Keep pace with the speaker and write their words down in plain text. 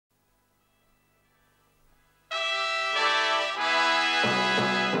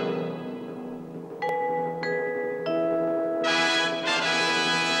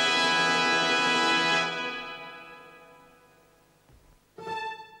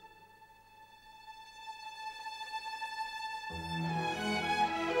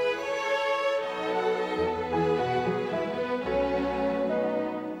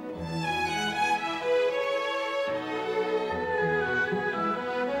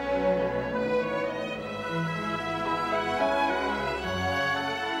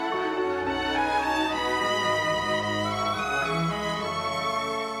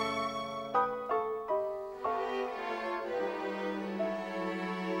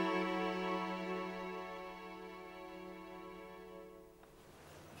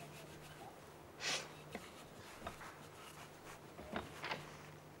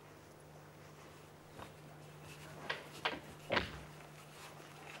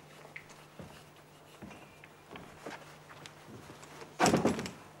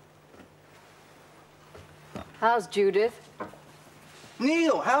How's Judith?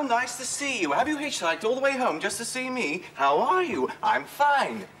 Neil, how nice to see you. Have you hitchhiked all the way home just to see me? How are you? I'm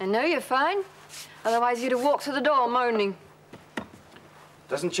fine. I know you're fine. Otherwise, you'd have walked through the door moaning.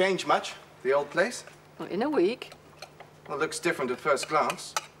 Doesn't change much, the old place. Well, in a week. Well, it looks different at first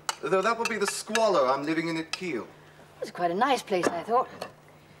glance. Though that will be the squalor I'm living in at Kiel. It's quite a nice place, I thought.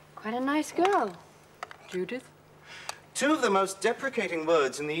 Quite a nice girl, Judith. Two of the most deprecating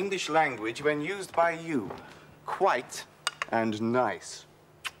words in the English language when used by you. Quite and nice.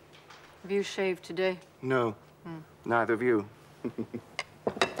 Have you shaved today? No, neither of you. And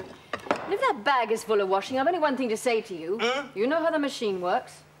if that bag is full of washing, I've only one thing to say to you. You know how the machine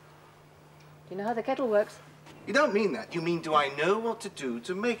works. Do you know how the kettle works? You don't mean that. You mean, do I know what to do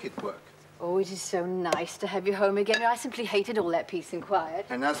to make it work? Oh, it is so nice to have you home again. I simply hated all that peace and quiet.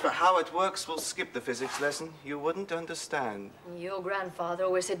 And as for how it works, we'll skip the physics lesson. You wouldn't understand. Your grandfather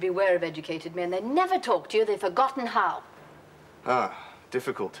always said beware of educated men. They never talk to you. They've forgotten how. Ah,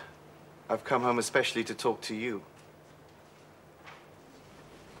 difficult. I've come home especially to talk to you.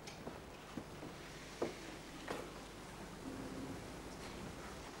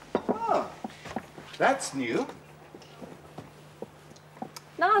 Ah, that's new.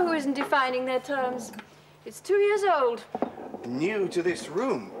 Now who isn't defining their terms? It's 2 years old. New to this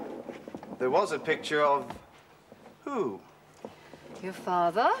room. There was a picture of... who? Your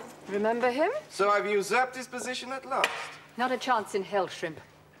father. Remember him? So I've usurped his position at last. Not a chance in hell, Shrimp.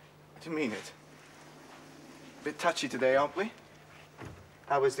 Do you mean it? Bit touchy today, aren't we?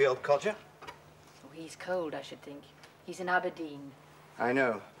 How is the old codger? Oh, he's cold, I should think. He's in Aberdeen. I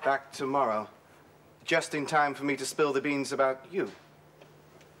know. Back tomorrow. Just in time for me to spill the beans about you.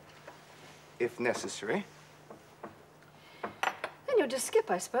 If necessary. Then you'll just skip,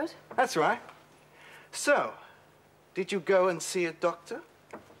 I suppose. That's right. So, did you go and see a doctor?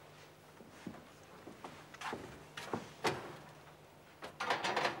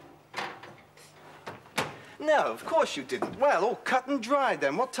 No, of course you didn't. Well, all cut and dried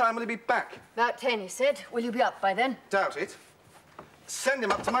then. What time will he be back? About 10, he said. Will you be up by then? Doubt it. Send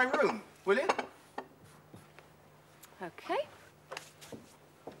him up to my room, will you? Okay.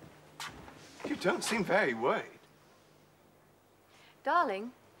 You don't seem very worried.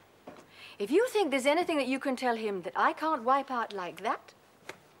 Darling, if you think there's anything that you can tell him that I can't wipe out like that,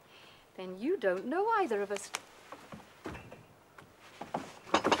 then you don't know either of us.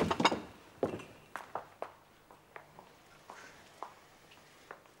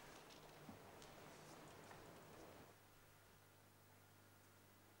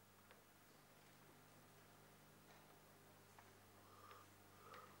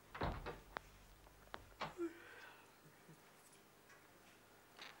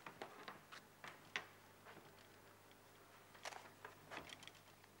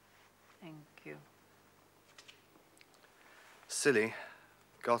 Thank you. Silly.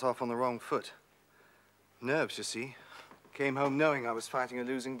 Got off on the wrong foot. Nerves, you see. Came home knowing I was fighting a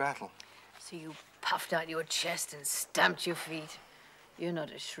losing battle. So you puffed out your chest and stamped your feet. You're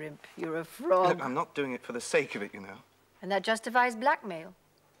not a shrimp. You're a frog. Look, I'm not doing it for the sake of it, you know. And that justifies blackmail.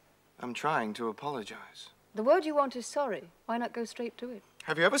 I'm trying to apologize. The word you want is sorry. Why not go straight to it?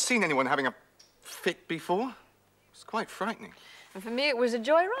 Have you ever seen anyone having a fit before? It's quite frightening. And for me, it was a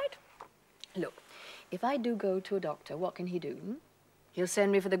joyride. Look, if I do go to a doctor, what can he do? He'll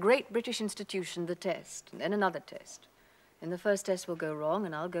send me for the great British institution, the test, and then another test. And the first test will go wrong,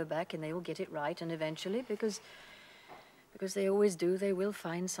 and I'll go back, and they will get it right, and eventually, because they always do, they will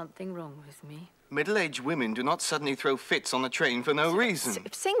find something wrong with me. Middle-aged women do not suddenly throw fits on the train for no reason.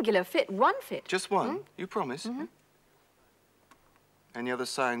 Singular fit, one fit. Just one? You promise? Any other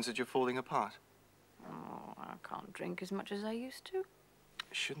signs that you're falling apart? Oh, I can't drink as much as I used to.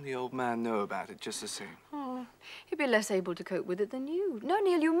 Shouldn't the old man know about it just the same? Oh, he'd be less able to cope with it than you. No,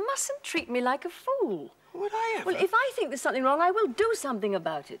 Neil, you mustn't treat me like a fool. Would I ever? Well, if I think there's something wrong, I will do something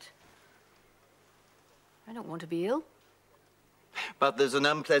about it. I don't want to be ill. But there's an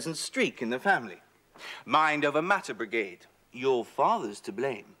unpleasant streak in the family. Mind over matter brigade. Your father's to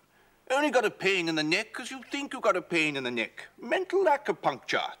blame. Only got a pain in the neck because you think you got a pain in the neck. Mental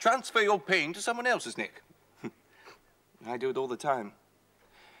acupuncture. Transfer your pain to someone else's neck. I do it all the time.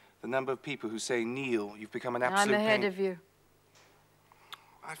 The number of people who say, Neil, you've become an absolute I'm ahead pain. of you.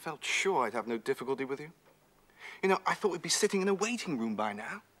 I felt sure I'd have no difficulty with you. You know, I thought we'd be sitting in a waiting room by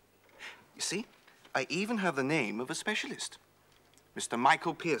now. You see, I even have the name of a specialist. Mr.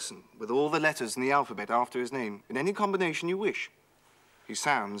 Michael Pearson, with all the letters in the alphabet after his name, in any combination you wish. He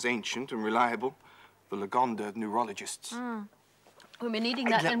sounds ancient and reliable. The Lagonda of neurologists. We've been needing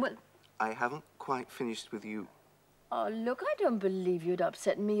that and... I haven't quite finished with you. Oh, look, I don't believe you'd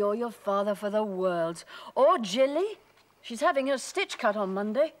upset me or your father for the world. Or Jilly. She's having her stitch cut on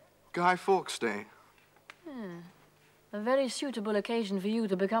Monday. Guy Fawkes Day. A very suitable occasion for you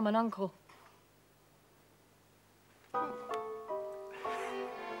to become an uncle.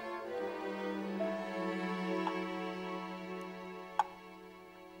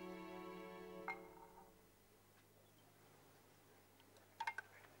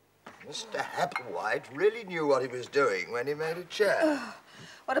 Mr. Hepplewhite really knew what he was doing when he made a chair.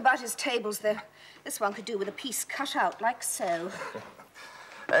 What about his tables, though? This one could do with a piece cut out like so.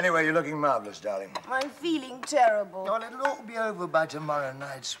 Anyway, you're looking marvellous, darling. I'm feeling terrible. Well, it'll all be over by tomorrow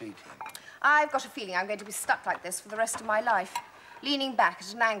night, sweetie. I've got a feeling I'm going to be stuck like this for the rest of my life, leaning back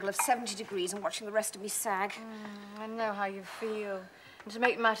at an angle of 70 degrees and watching the rest of me sag. I know how you feel. And to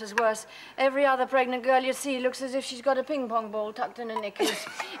make matters worse, every other pregnant girl you see looks as if she's got a ping-pong ball tucked in her knickers.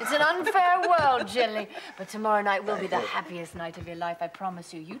 It's an unfair world, Jilly. But tomorrow night will be the happiest night of your life, I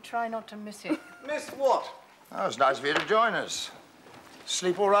promise you. You try not to miss it. Miss what? Oh, it's nice of you to join us.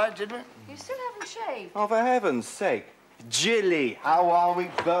 Sleep all right, did we? You still haven't shaved. Oh, for heaven's sake. Jilly, how are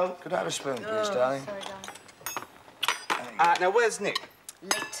we both? Could I have a spoon, please, darling? Sorry, darling. Now, where's Nick?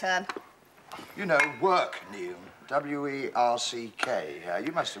 Late turn. You know, work, Neil. W-E-R-C-K.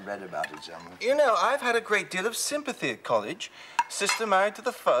 You must have read about it somewhere. You know, I've had a great deal of sympathy at college. Sister married to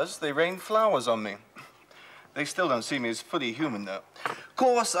the fuzz, they rained flowers on me. They still don't see me as fully human, though. Of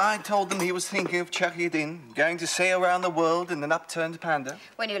course, I told them he was thinking of chucking it in, going to sail around the world in an upturned panda.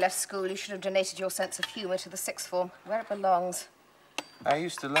 When you left school, you should have donated your sense of humour to the sixth form, where it belongs. I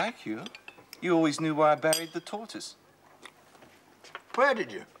used to like you. You always knew where I buried the tortoise. Where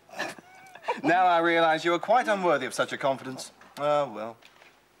did you? Now I realise you are quite unworthy of such a confidence. Oh, well.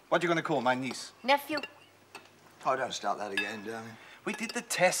 What are you going to call my niece? Nephew. Oh, don't start that again, darling. We did the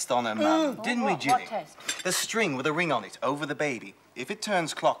test on her, Mum, didn't we, Jilly? What test? The string with a ring on it over the baby. If it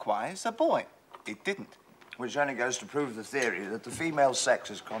turns clockwise, a boy. It didn't. Which only goes to prove the theory that the female sex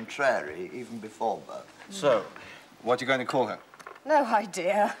is contrary even before birth. So, what are you going to call her? No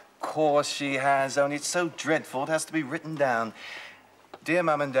idea. Of course she has, only it's so dreadful it has to be written down. Dear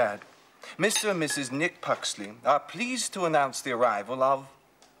Mum and Dad, Mr. and Mrs. Nick Puxley are pleased to announce the arrival of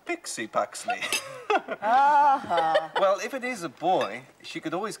Pixie Puxley. Well, if it is a boy, she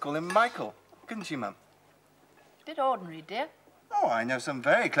could always call him Michael, couldn't she, Mum? Bit ordinary, dear. Oh, I know some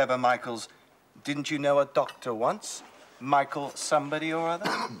very clever Michaels. Didn't you know a doctor once? Michael somebody or other?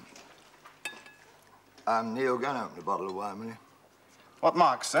 Neil, go and open a bottle of wine, will you? What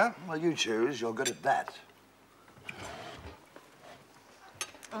marks, sir? Well, you choose. You're good at that.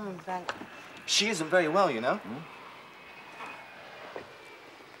 Thanks. She isn't very well, you know.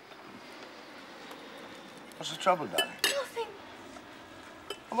 What's the trouble, darling? Nothing.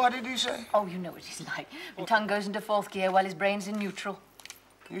 What did he say? Oh, you know what he's like. When tongue goes into fourth gear while his brain's in neutral.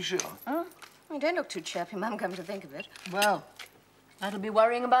 You sure? You don't look too chirpy, Mum, come to think of it. Well, that'll be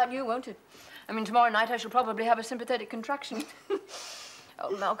worrying about you, won't it? I mean, tomorrow night I shall probably have a sympathetic contraction.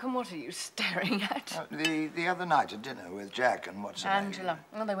 Oh, Malcolm, what are you staring at? The other night at dinner with Jack and what's her name? Angela.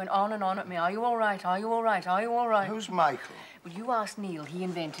 Well, they went on and on at me. Are you all right? Are you all right? Are you all right? Who's Michael? Well, you asked Neil. He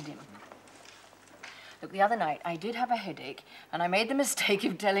invented him. Look, the other night I did have a headache, and I made the mistake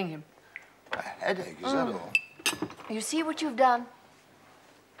of telling him. A headache, is that all? You see what you've done?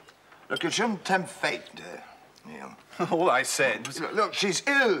 Look, you shouldn't tempt fate, Neil. All I said was... Look, she's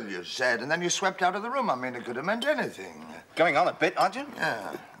ill, you said, and then you swept out of the room. I mean, it could have meant anything. Going on a bit, aren't you?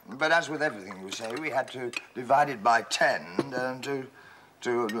 Yeah. But as with everything we say, we had to divide it by 10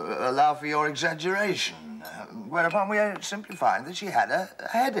 to allow for your exaggeration. Whereupon we simply find that she had a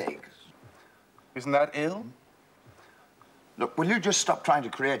headache. Isn't that ill? Look, will you just stop trying to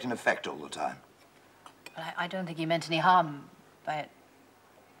create an effect all the time? I don't think he meant any harm by it.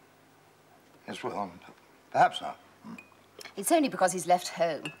 Yes, well, perhaps not. It's only because he's left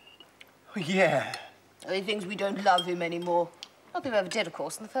home. Oh, yeah. He thinks we don't love him anymore. Not that we ever did, of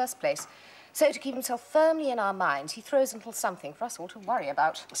course, in the first place. So to keep himself firmly in our minds, he throws a little something for us all to worry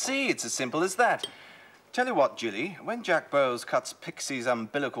about. See, it's as simple as that. Tell you what, Jilly, when Jack Burrows cuts Pixie's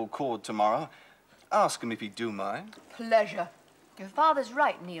umbilical cord tomorrow, ask him if he'd do mind. Pleasure. Your father's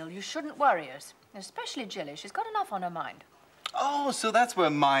right, Neil. You shouldn't worry us. Especially Jilly. She's got enough on her mind. Oh, so that's where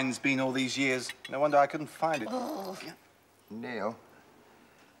mine's been all these years. No wonder I couldn't find it. Oh. Neil,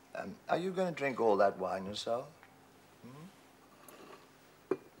 are you going to drink all that wine yourself?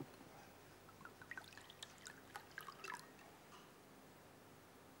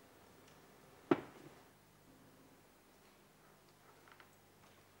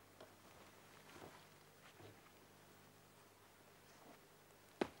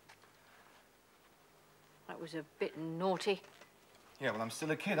 was a bit naughty. Yeah, well, I'm still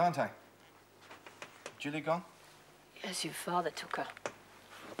a kid, aren't I? Julie gone? Yes, your father took her.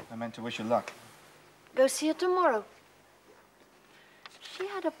 I meant to wish her luck. Go see her tomorrow. She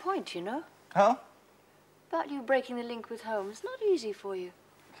had a point, you know. Huh? About you breaking the link with home. It's not easy for you.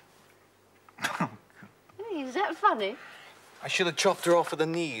 Hey, is that funny? I should have chopped her off at the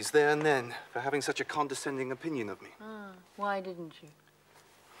knees there and then for having such a condescending opinion of me. Why didn't you?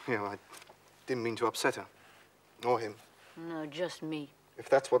 Yeah, well, I didn't mean to upset her. Or him. No, just me. If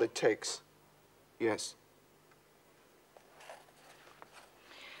that's what it takes, yes.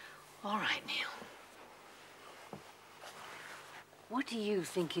 All right, Neil. What do you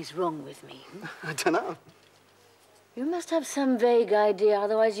think is wrong with me? I don't know. You must have some vague idea,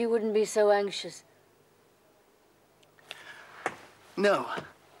 otherwise you wouldn't be so anxious. No,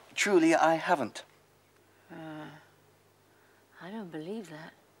 truly I haven't. I don't believe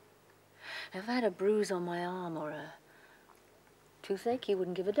that. If I had a bruise on my arm or a toothache, you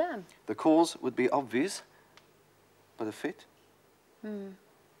wouldn't give a damn. The cause would be obvious, but a fit?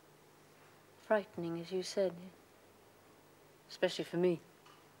 Frightening, as you said. Especially for me.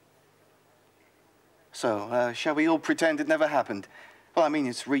 So, shall we all pretend it never happened? Well, I mean,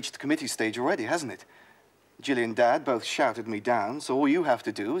 it's reached committee stage already, hasn't it? Jilly and Dad both shouted me down, so all you have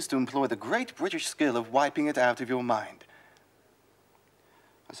to do is to employ the great British skill of wiping it out of your mind.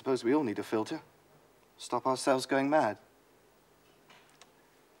 I suppose we all need a filter. Stop ourselves going mad.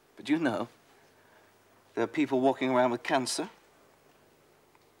 But you know, there are people walking around with cancer.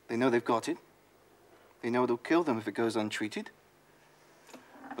 They know they've got it. They know it'll kill them if it goes untreated.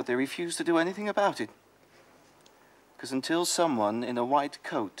 But they refuse to do anything about it. Because until someone in a white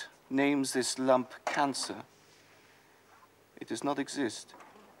coat names this lump cancer, it does not exist.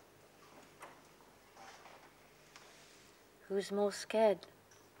 Who's more scared?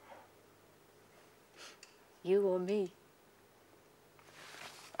 You or me?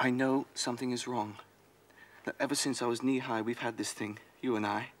 I know something is wrong. That ever since I was knee-high, we've had this thing, you and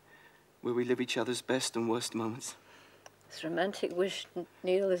I, where we live each other's best and worst moments. This romantic wish,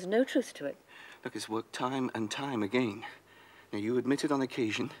 Neil, there's no truth to it. Look, it's worked time and time again. Now, you admit it on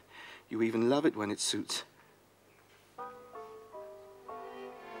occasion. You even love it when it suits.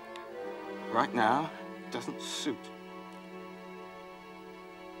 Right now, it doesn't suit.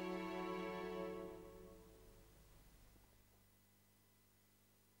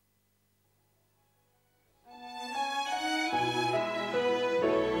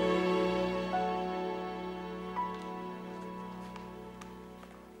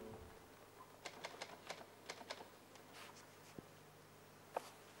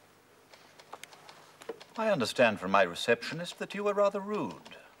 I understand from my receptionist that you were rather rude.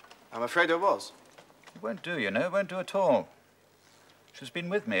 I'm afraid I was. It won't do, you know, it won't do at all. She's been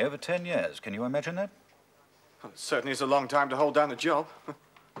with me over 10 years. Can you imagine that? Well, it certainly is a long time to hold down a job.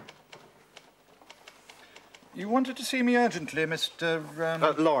 You wanted to see me urgently,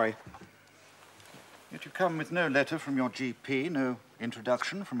 Mr. Laurie. Yet you come with no letter from your GP, no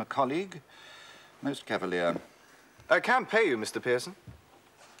introduction from a colleague. Most cavalier. I can pay you, Mr. Pearson.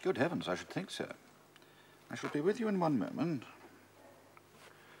 Good heavens, I should think so. I shall be with you in one moment.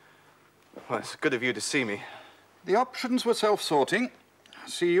 Well, it's good of you to see me. The options were self-sorting.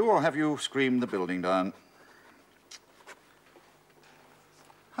 See you or have you screamed the building down?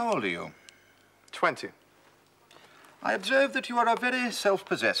 How old are you? 20. I observe that you are a very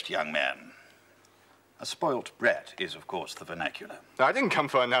self-possessed young man. A spoilt brat is, of course, the vernacular. I didn't come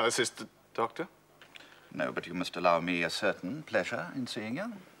for analysis, Doctor. No, but you must allow me a certain pleasure in seeing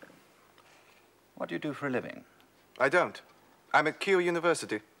you. What do you do for a living? I don't. I'm at Keele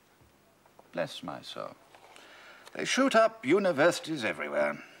University. Bless my soul. They shoot up universities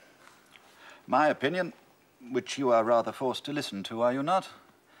everywhere. My opinion, which you are rather forced to listen to, are you not,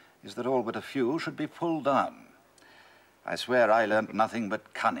 is that all but a few should be pulled down. I swear I learnt nothing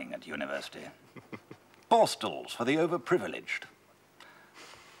but cunning at university. Borstals for the overprivileged.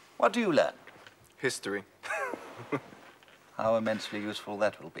 What do you learn? History. How immensely useful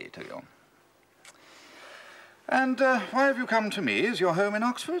that will be to you. And why have you come to me? Is your home in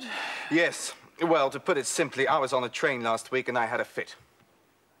Oxford? Yes. Well, to put it simply, I was on a train last week and I had a fit.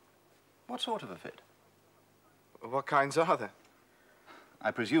 What sort of a fit? What kinds are there?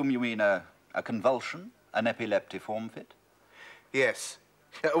 I presume you mean a convulsion, an epileptiform fit? Yes.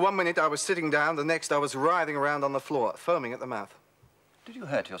 1 minute I was sitting down, the next I was writhing around on the floor, foaming at the mouth. Did you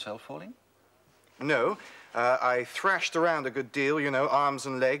hurt yourself falling? No. I thrashed around a good deal, you know, arms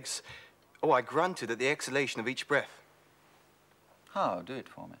and legs. Oh, I grunted at the exhalation of each breath. How? Do it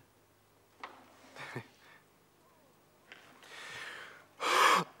for me.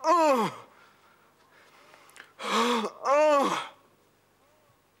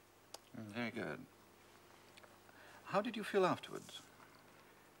 How did you feel afterwards?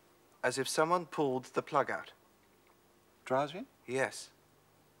 As if someone pulled the plug out. Drowsy? Yes.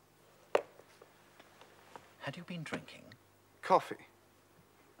 Had you been drinking? Coffee.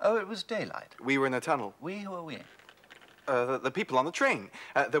 Oh, it was daylight. We were in a tunnel. We? Who are we? The people on the train.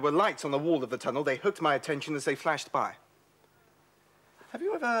 There were lights on the wall of the tunnel. They hooked my attention as they flashed by. Have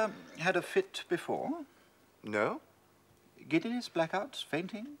you ever had a fit before? No. Giddiness, blackouts,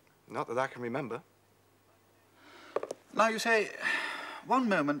 fainting? Not that I can remember. Now, you say, one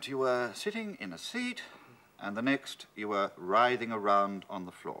moment you were sitting in a seat, and the next you were writhing around on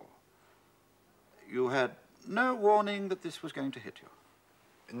the floor. You had no warning that this was going to hit you?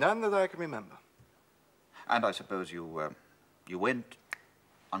 None that I can remember. And I suppose you went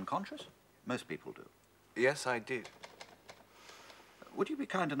unconscious? Most people do. Yes, I did. Would you be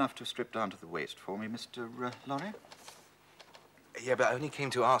kind enough to strip down to the waist for me, Mr. Lorry? Yeah, but I only came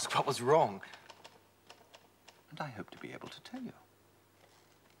to ask what was wrong. And I hope to be able to tell you.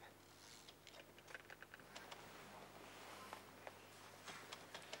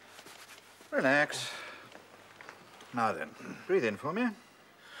 Relax. Now then, breathe in for me.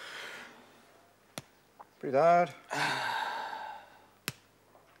 Breathe out.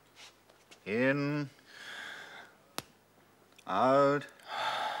 In. Out.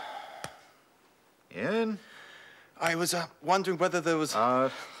 In. I was wondering whether there was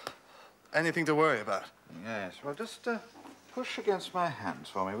Out. anything to worry about. Yes, well, just push against my hands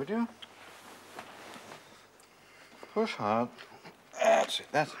for me, would you? Push hard. That's it.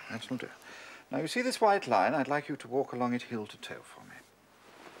 That'll do. Now, you see this white line? I'd like you to walk along it heel to toe for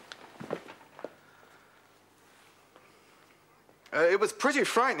me. It was pretty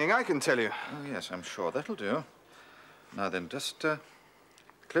frightening, I can tell you. Oh, yes, I'm sure. That'll do. Now then, just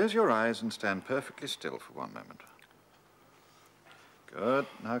close your eyes and stand perfectly still for one moment. Good.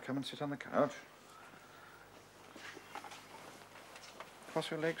 Now come and sit on the couch.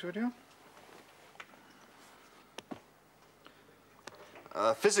 Cross your legs, would you?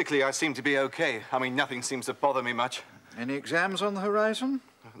 Physically, I seem to be okay. I mean, nothing seems to bother me much. Any exams on the horizon?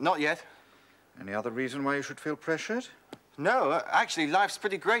 Not yet. Any other reason why you should feel pressured? No, actually, life's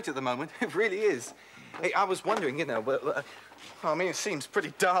pretty great at the moment. It really is. Hey, I was wondering, you know, I mean, it seems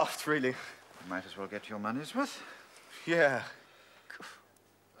pretty daft, really. You might as well get your money's worth. Yeah.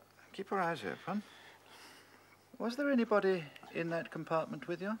 Keep your eyes open. Was there anybody in that compartment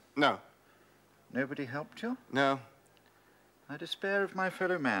with you? No. Nobody helped you? No. I despair of my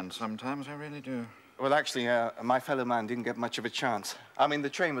fellow man sometimes, I really do. Well, actually, my fellow man didn't get much of a chance. I mean, the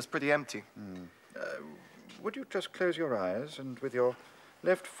train was pretty empty. Would you just close your eyes and with your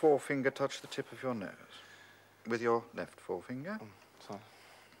left forefinger touch the tip of your nose? With your left forefinger. Sorry.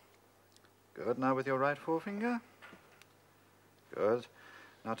 Good. Now with your right forefinger. Good.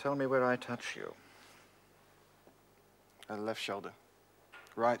 Now tell me where I touch you. Left shoulder.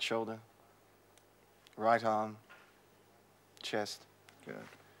 Right shoulder. Right arm. Chest. Good.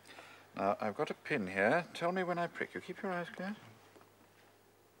 Now, I've got a pin here. Tell me when I prick you. Keep your eyes closed.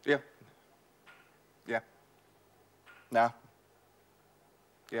 Yeah. Yeah. Now.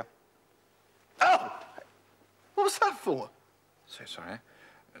 Yeah. Oh! What was that for? So sorry.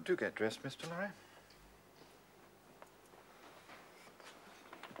 Do get dressed, Mr. Lorry.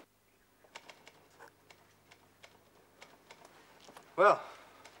 Well,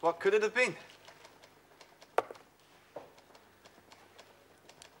 what could it have been?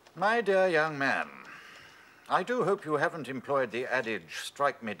 My dear young man, I do hope you haven't employed the adage,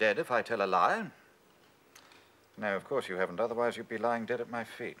 strike me dead if I tell a lie. No, of course you haven't, otherwise you'd be lying dead at my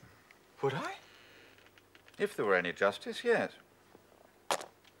feet. Would I? If there were any justice, yes.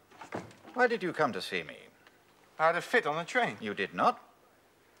 Why did you come to see me? I had a fit on the train. You did not.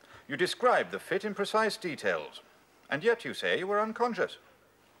 You described the fit in precise details, and yet you say you were unconscious.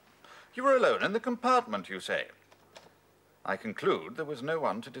 You were alone in the compartment, you say. I conclude there was no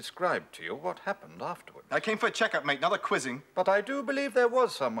one to describe to you what happened afterward. I came for a checkup, mate, not a quizzing. But I do believe there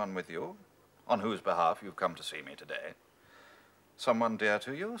was someone with you, on whose behalf you've come to see me today. Someone dear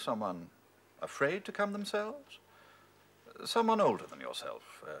to you, someone afraid to come themselves, someone older than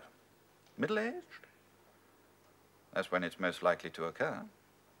yourself, middle-aged. That's when it's most likely to occur.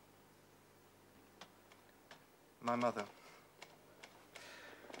 My mother.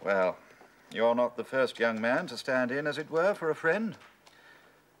 Well, you're not the first young man to stand in, as it were, for a friend.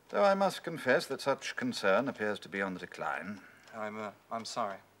 Though I must confess that such concern appears to be on the decline. I'm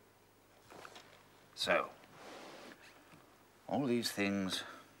sorry. So, all these things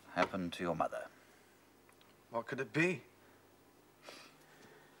happened to your mother. What could it be?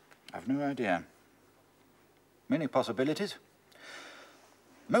 I've no idea. Many possibilities.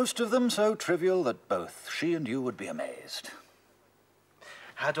 Most of them so trivial that both she and you would be amazed.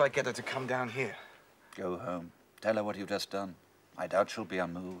 How do I get her to come down here? Go home. Tell her what you've just done. I doubt she'll be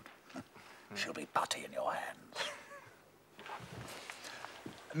unmoved. She'll be putty in your hands.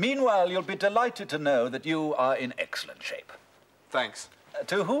 Meanwhile, you'll be delighted to know that you are in excellent shape. Thanks.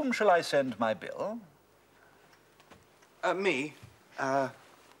 To whom shall I send my bill? Me.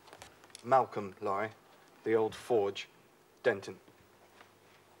 Malcolm, Laurie. The old forge. Denton.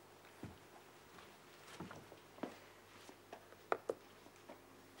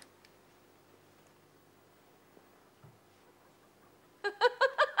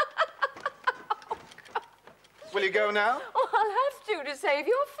 Will you go now? Oh, I'll have to save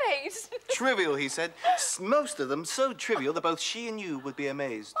your face. Trivial, he said. Most of them so trivial that both she and you would be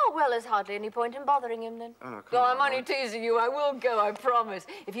amazed. Oh, well, there's hardly any point in bothering him, then. Oh, no, come No, on, I'm only Laurie. teasing you. I will go, I promise.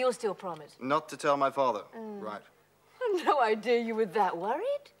 If you'll still promise. Not to tell my father. Right. No idea you were that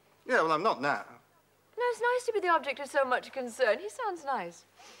worried. Yeah, well, I'm not now. No, it's nice to be the object of so much concern. He sounds nice.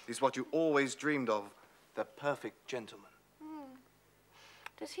 He's what you always dreamed of. The perfect gentleman.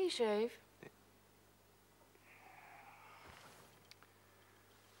 Does he shave?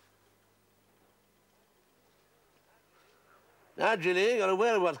 Now, Julie, you're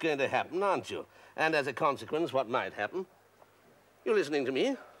aware of what's going to happen, aren't you? And as a consequence, what might happen. You listening to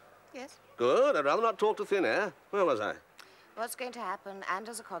me? Yes. Good. I'd rather not talk to thin air. Where was I? What's going to happen, and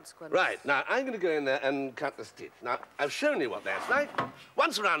as a consequence. Right. Now, I'm going to go in there and cut the stitch. Now, I've shown you what that's like.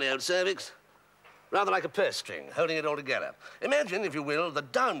 Once around the old cervix, rather like a purse string, holding it all together. Imagine, if you will, the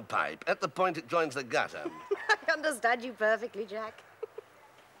downpipe at the point it joins the gutter. I understand you perfectly, Jack.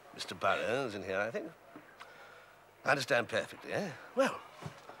 Mr. Burroughs in here, I think. I understand perfectly, eh? Well,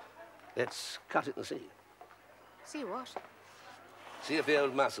 let's cut it and see. See what? See if the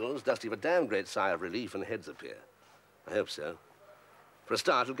old muscles dust heave a damn great sigh of relief and heads appear. I hope so. For a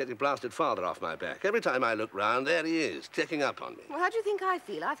start, it'll get your blasted father off my back. Every time I look round, there he is, checking up on me. Well, how do you think I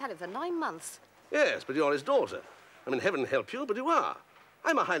feel? I've had it for 9 months. Yes, but you're his daughter. I mean, heaven help you, but you are.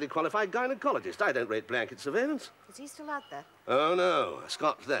 I'm a highly qualified gynecologist. I don't rate blanket surveillance. Is he still out there? Oh, no. I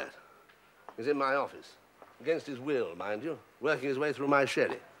scoffed that. He's in my office. Against his will, mind you, working his way through my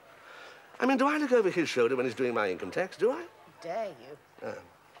sherry. I mean, do I look over his shoulder when he's doing my income tax, do I? Dare you?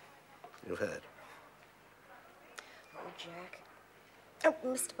 You've heard. Oh, Jack. Oh,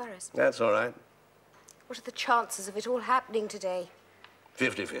 Mr. Burroughs. That's all right. What are the chances of it all happening today?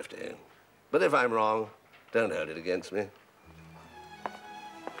 50-50. But if I'm wrong, don't hold it against me.